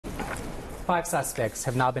5 suspects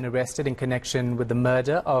have now been arrested in connection with the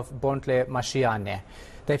murder of Bontle Mashiyane.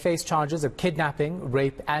 They face charges of kidnapping,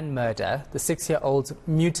 rape and murder. The 6-year-old's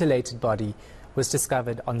mutilated body was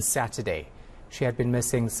discovered on Saturday. She had been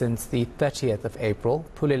missing since the 30th of April.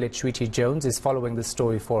 Pule Letshwiti-Jones is following the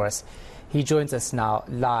story for us. He joins us now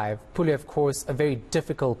live. Pule, of course, a very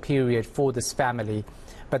difficult period for this family,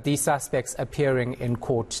 but these suspects appearing in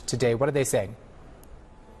court today. What are they saying?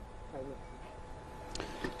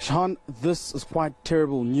 Shahan, this is quite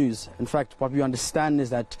terrible news. In fact, what we understand is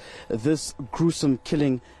that this gruesome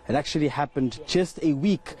killing had actually happened just a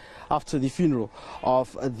week after the funeral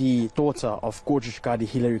of the daughter of gorgeous Gadi,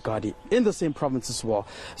 Hilary Gadi, in the same province as well.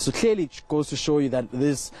 So clearly it goes to show you that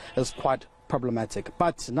this is quite problematic.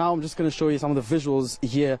 But now I'm just going to show you some of the visuals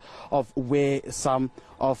here of where some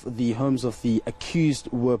of the homes of the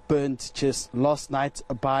accused were burnt just last night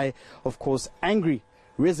by, of course, angry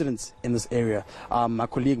residents in this area. My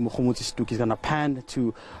colleague Mukhumuti Stuki is going to pan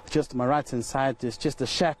to just my right hand side. There's just a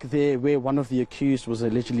shack there where one of the accused was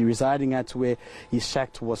allegedly residing at, where his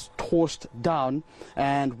shack was torched down,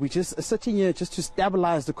 and we just sitting here just to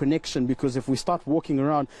stabilize the connection, because if we start walking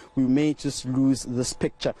around we may just lose this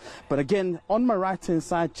picture. But again, on my right hand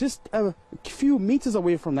side, just a few meters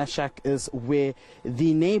away from that shack, is where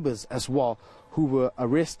the neighbors as well who were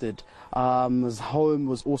arrested. His home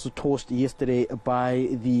was also torched yesterday by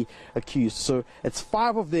the accused. So it's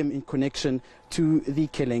 5 of them in connection to the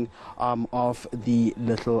killing of the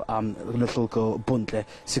little girl Bontle,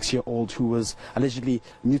 6-year-old, who was allegedly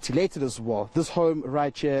mutilated as well. This home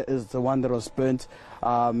right here is the one that was burnt,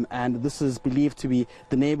 and this is believed to be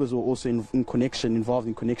the neighbors were also involved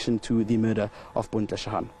in connection to the murder of Bontle.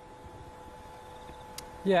 Shahan.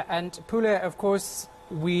 Yeah, and Pule, of course,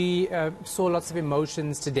 we saw lots of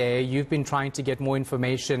emotions today. You've been trying to get more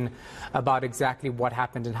information about exactly what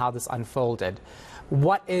happened and how this unfolded.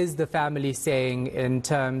 What is the family saying in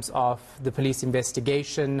terms of the police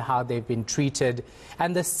investigation, how they've been treated,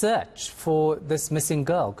 and the search for this missing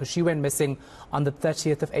girl? Because she went missing on the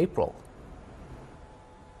 30th of April.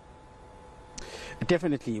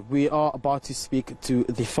 Definitely. We are about to speak to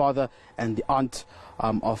the father and the aunt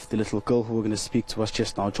of the little girl, who we're going to speak to us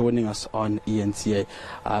just now, joining us on eNCA.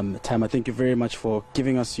 Tama, thank you very much for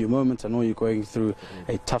giving us your moment. I know you're going through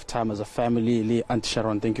a tough time as a family. Aunt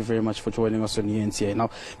Sharon, thank you very much for joining us on eNCA. Now,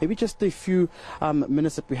 maybe just a few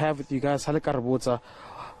minutes that we have with you guys. How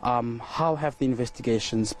have the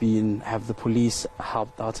investigations been? Have the police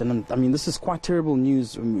helped out? And I mean, this is quite terrible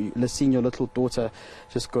news. Seeing your little daughter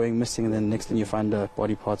just going missing, and then next thing you find her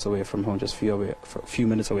body parts away from home, just a few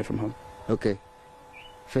minutes away from home. Okay.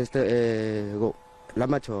 First, la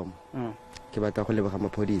mathomo ke batla go leboga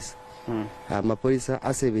maphodisa. Maphodisa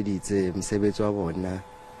a sebeditse mosebetsi wa bona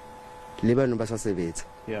le bana ba sa sebetsa.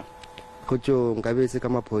 Yeah. Go tjo nka betse ka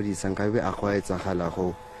maphodisa nka be a go etsagala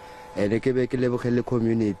go ene ke be ke lebogele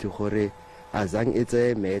community gore azang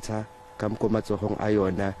etse matter ka mkomatsogong a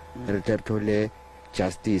yona re terthole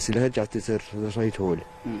justice le justice re so ithole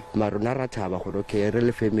marona ra thaba gore okay re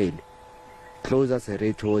le family closer se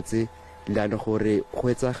re thotse lana gore go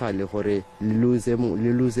etsagale gore le lose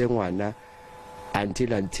ngwana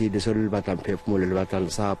until so le batla mphefumulo le batla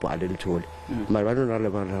sapo a le thole mara ba nona le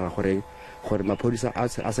ba gore maphodisa a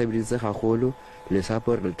sa biditse gagolo le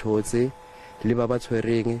sapo re thotse le ba ba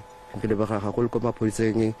tshwereng ke le ba gagolo ko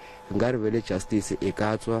maphodiseng nka re vele justice e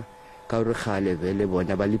ka tswa ka re gale vele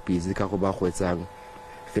bona ba le busy ka go ba goetsang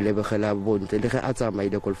ke le begela Bontle le ge a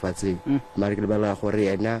tsamaile ko lefatseng mara ke le ba gore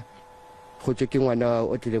yena go tse ke ngwana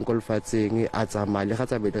o tlileng ko lefatseng a tsamaya le ga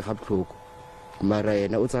tsamaile ga botlhoko mara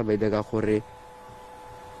yena o tsamaile ka gore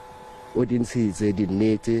o dintshitse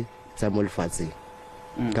dinnete tsa mo lefatseng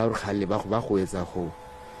ka gore gale ba go etsa go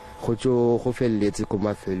tso go felletse ko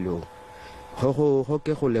mafelong go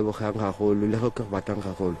ke go lebogang gagolo le go ke go batang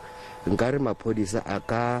gagolo nka re maphodisa a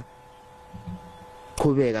ka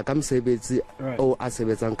khobeka ka mosebetsi o a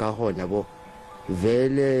sebetsang ka gona bo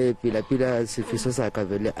vele pila sefiso sa ka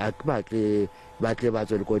vele a batle ba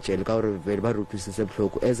tswe ko tshele ka gore vele ba rutisitse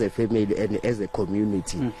bohloko as a family and as a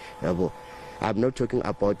community yabo. I'm not talking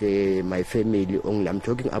about my family only. I'm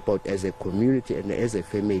talking about as a community and as a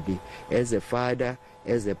family, as a father,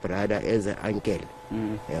 as a brother, as an uncle.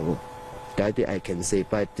 Yabo. That I can say,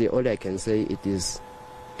 but all I can say it is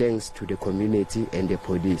thanks to the community and the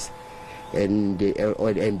police and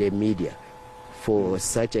the media for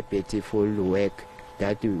such a pitiful work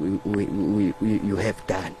that you have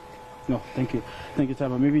done. No, thank you,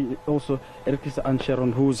 Tama. Maybe also Aunt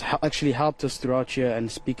Sharon, who's actually helped us throughout here and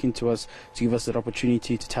speaking to us to give us the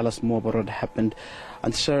opportunity to tell us more about what happened.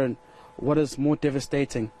 And Sharon, what is more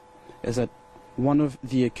devastating is that one of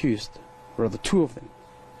the accused, rather 2 of them,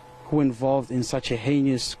 who involved in such a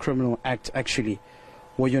heinous criminal act actually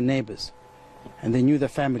were your neighbors, and they knew the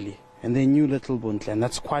family, and they knew little Bontle, and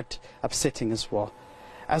that's quite upsetting as well.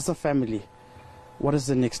 As a family, what is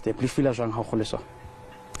the next step? Knowing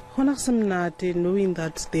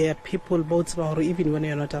that there are people, both or even when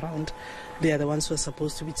you're not around, they are the ones who are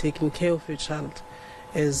supposed to be taking care of your child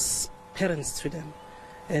as parents to them.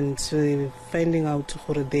 And finding out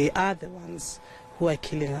who they are the ones who are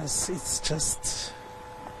killing us, it's just,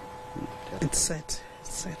 it's sad.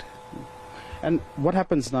 It's sad. And what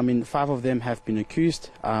happens now? I mean, 5 of them have been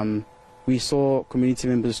accused. We saw community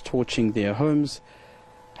members torching their homes.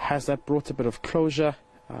 Has that brought a bit of closure?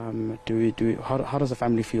 How does the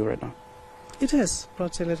family feel right now? It has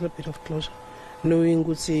brought a little bit of closure, knowing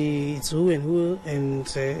it's who and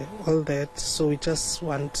all that. So we just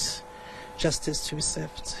want justice to be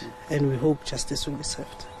served, and we hope justice will be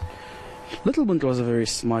served. Little Bontle was a very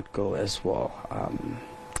smart girl as well.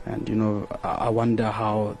 And, you know, I wonder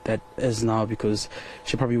how that is now, because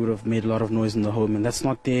she probably would have made a lot of noise in the home, and that's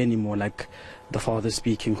not there anymore. Like the father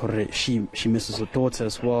speaking, she misses her daughter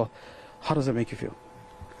as well. How does that make you feel?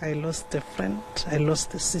 I lost a friend, I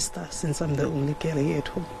lost a sister, since I'm the only girl here at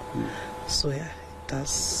home. So yeah, it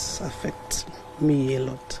does affect me a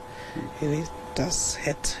lot. It does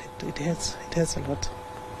hurt. It hurts a lot.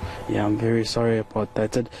 Yeah, I'm very sorry about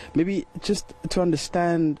that. And maybe just to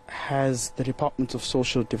understand, has the Department of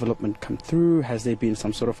Social Development come through? Has there been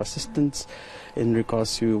some sort of assistance in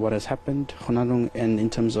regards to what has happened, and in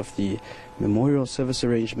terms of the memorial service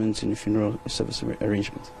arrangements and funeral service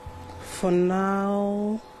arrangements? For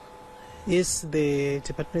now, yes, the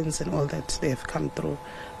departments and all that, they have come through.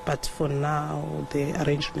 But for now, the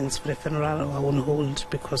arrangements for the funeral are on hold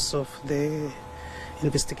because of the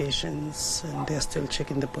investigations, and they are still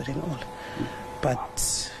checking the body and all.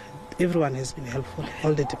 But everyone has been helpful.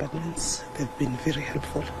 All the departments, they've been very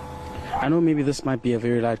helpful. I know maybe this might be a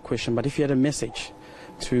very light question, but if you had a message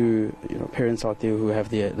to parents out there who have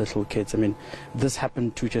their little kids, I mean, this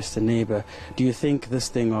happened to just a neighbor. Do you think this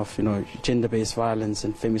thing of gender-based violence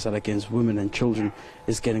and femicide against women and children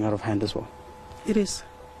is getting out of hand as well? It is.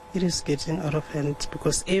 It is getting out of hand,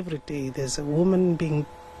 because every day there's a woman being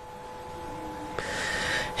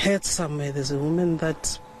hurt somewhere. There's a woman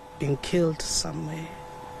that's being killed somewhere.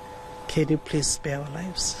 Can you please spare our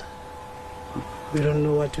lives? We don't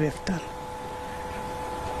know what we have done.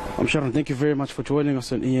 Sharon, thank you very much for joining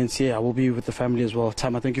us on eNCA. I will be with the family as well.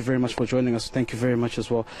 Tama, thank you very much for joining us. Thank you very much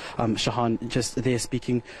as well. Shahan, just there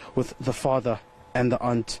speaking with the father and the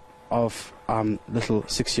aunt of little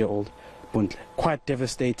 6-year-old Bontle. Quite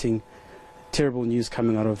devastating, terrible news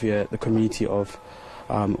coming out of here, the community of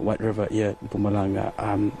White River here in Mpumalanga.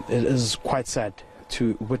 It is quite sad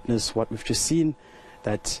to witness what we've just seen,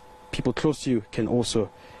 that people close to you can also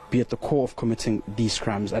be at the core of committing these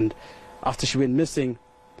crimes. And after she went missing,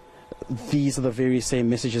 these are the very same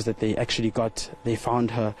messages that they actually got. They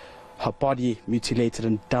found her body mutilated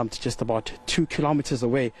and dumped just about 2 kilometers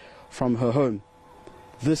away from her home.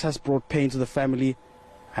 This has brought pain to the family,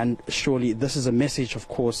 and surely this is a message, of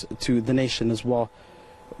course, to the nation as well,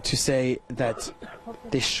 to say that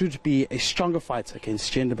there should be a stronger fight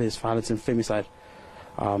against gender-based violence and femicide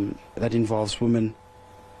that involves women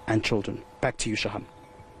and children. Back to you, Shahan.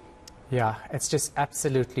 Yeah, it's just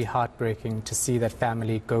absolutely heartbreaking to see that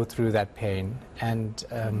family go through that pain. And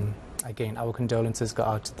again, our condolences go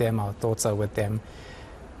out to them, our thoughts are with them.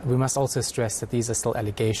 We must also stress that these are still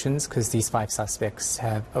allegations, because these 5 suspects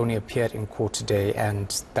have only appeared in court today,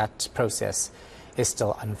 and that process is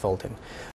still unfolding.